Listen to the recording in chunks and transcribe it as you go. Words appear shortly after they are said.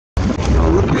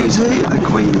look who's here, the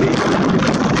Queen Bee.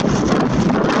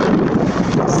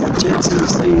 It's the Jets that are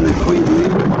seeing the Queen Bee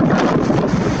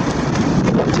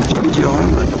to Jeju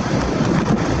Island.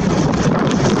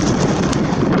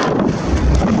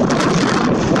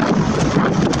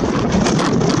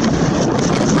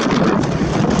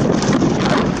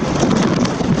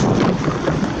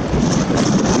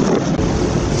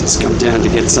 Just come down to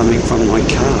get something from my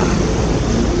car.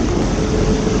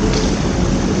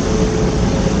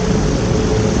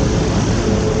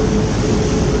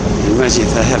 Imagine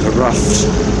if they have a rough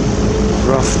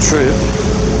trip,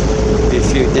 be a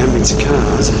few damaged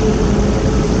cars.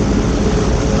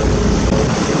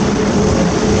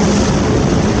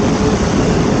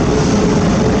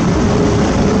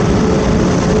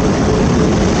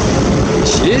 Here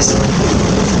she is.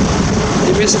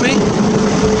 You miss me?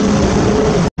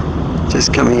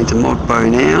 Just coming into Mokpo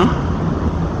now.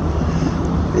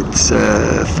 It's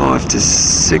 5 to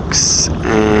 6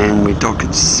 and we dock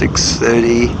at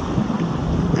 6:30.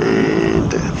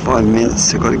 And 5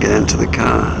 minutes I've got to get into the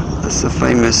car. That's the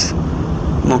famous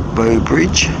Mokpo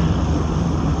bridge.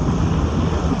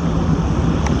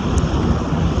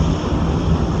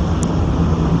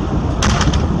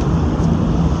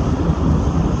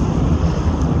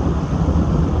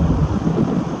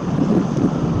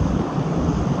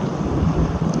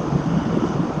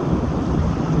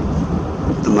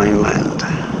 The mainland.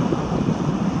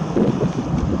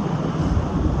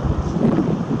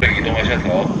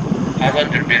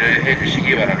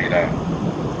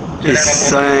 He's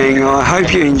saying, I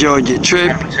hope you enjoyed your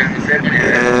trip.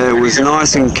 It was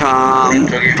nice and calm.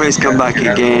 Please come back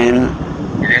again.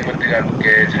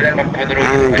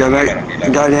 And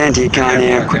go down to your car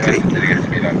now quickly.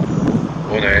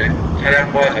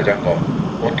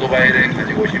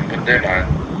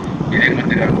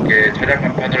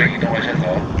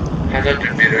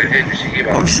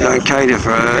 Obviously don't cater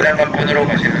for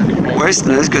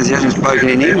Westerners because he hasn't spoken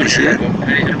in English yet.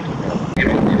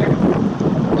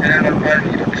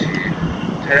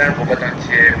 차량 보관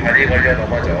장치에 발이 걸려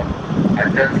넘어져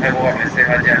안전사고가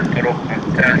발생하지 않도록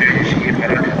각자 주의주시기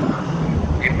바라며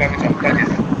입항 전까지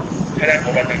차량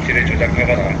보관 장치를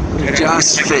조작하거나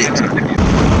Just fit. So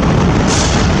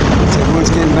everyone's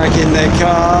getting back in their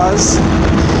cars.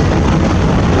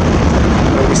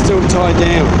 But we're still tied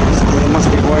down, so they must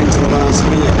be waiting till the last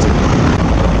minute.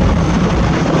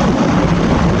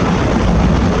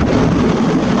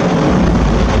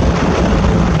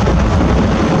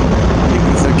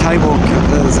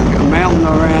 There's a mountain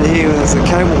around here, there's a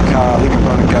cable car I think I've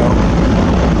got to go.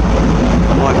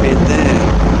 Might be there.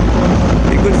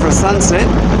 Be good for a sunset.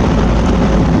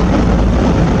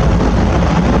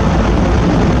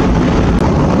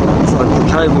 It's like the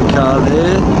cable car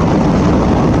there.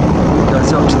 It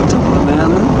goes up to the top of the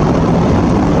mountain.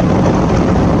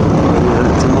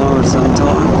 Tomorrow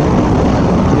sometime.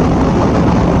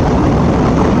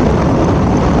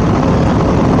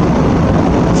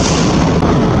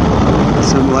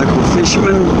 Some local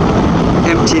fishermen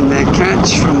emptying their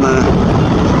catch from the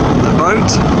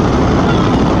boat,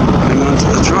 putting onto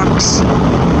the trucks.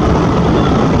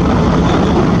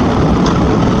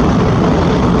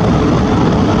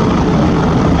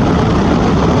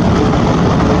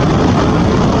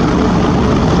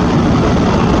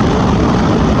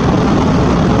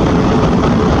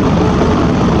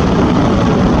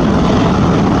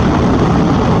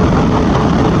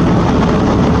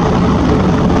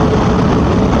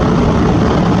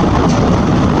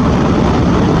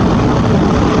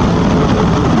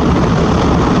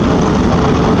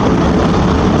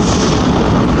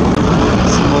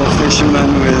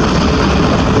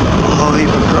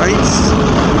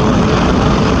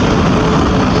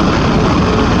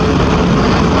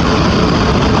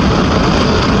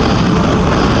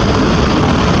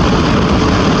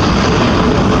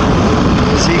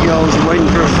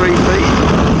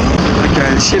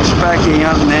 Ship's backing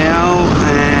up now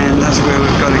and that's where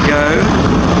we've got to go.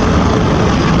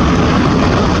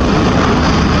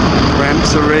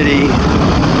 Ramps are ready.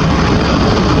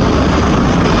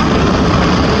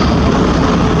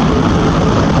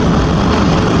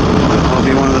 I'll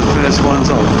be one of the first ones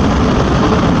off.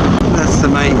 That's the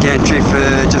main gantry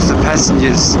for just the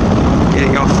passengers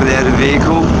getting off without a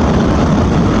vehicle.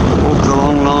 Walk the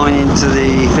long line into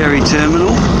the ferry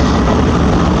terminal.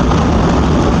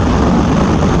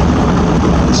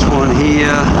 This one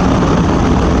here,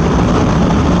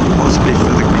 possibly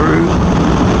for the crew.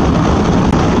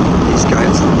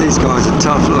 These guys are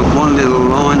tough. Look, one little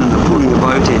line and they're pulling the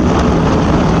boat in.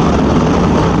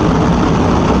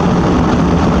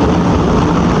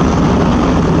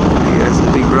 There goes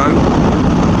the big rope.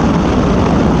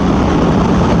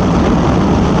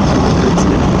 It's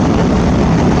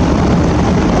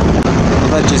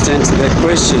that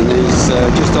question, he's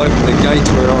just opened the gate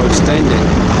where I was standing.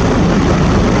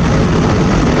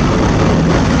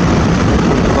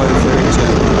 By the ferry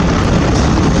terminal.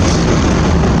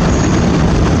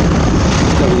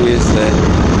 Double years there.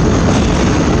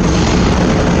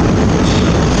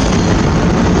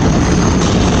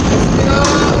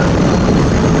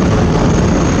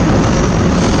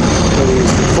 Gotta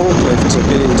use the forklift to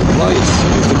get into place.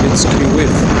 It's a bit skew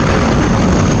width.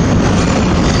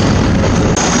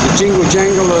 Jingle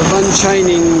jangle of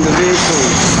unchaining the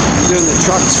vehicles. I'm doing the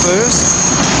trucks first.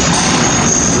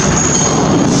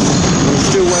 I'm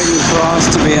still waiting for us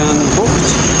to be unhooked.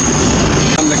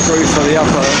 I'm the crew for the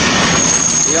upper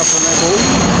level.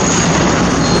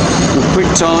 In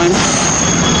quick time.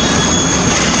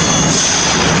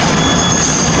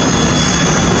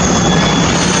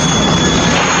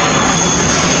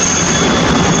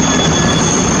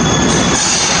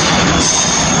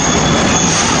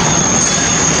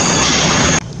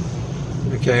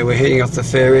 Okay, we're heading off the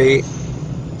ferry.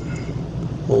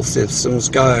 All systems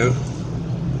go.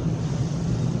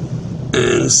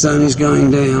 And the sun is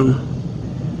going down.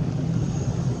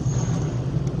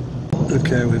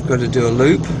 Okay, we've got to do a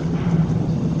loop.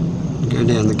 Go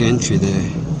down the gantry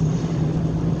there.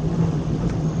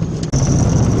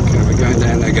 Okay, we're going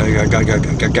down there. Go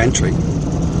gantry.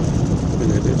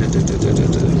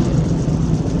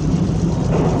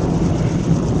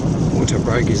 Auto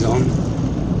brake is on.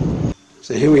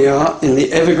 So here we are in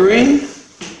the Evergreen,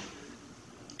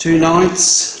 2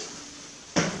 nights.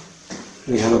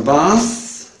 We have a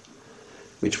bath,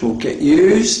 which will get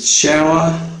used,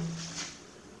 shower,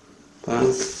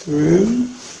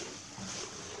 bathroom,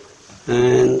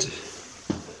 and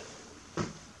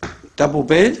double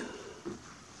bed.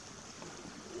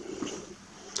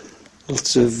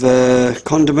 Lots of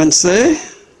condiments there,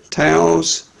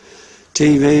 towels,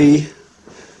 TV,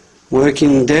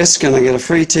 working desk, and I get a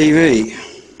free TV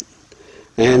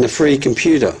and a free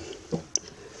computer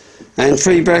and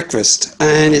free breakfast,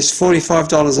 and it's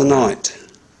 $45 a night,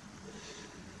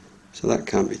 so that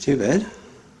can't be too bad.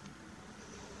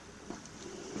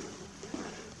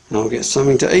 I'll get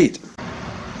something to eat.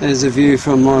 There's a view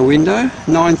from my window,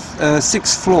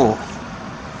 6th floor.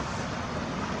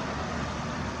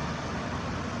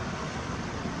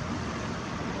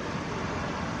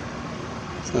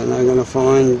 So now I'm going to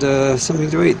find something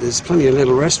to eat. There's plenty of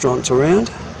little restaurants around.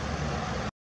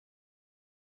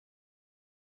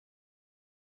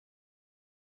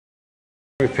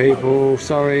 People,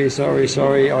 sorry.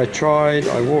 I tried.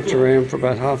 I walked around for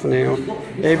about half an hour.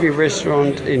 Every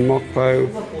restaurant in Mokpo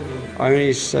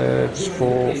only serves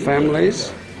for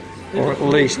families or at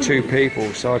least 2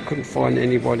 people. So I couldn't find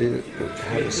anybody that would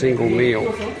have a single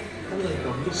meal.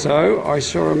 So I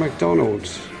saw a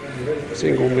McDonald's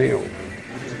single meal.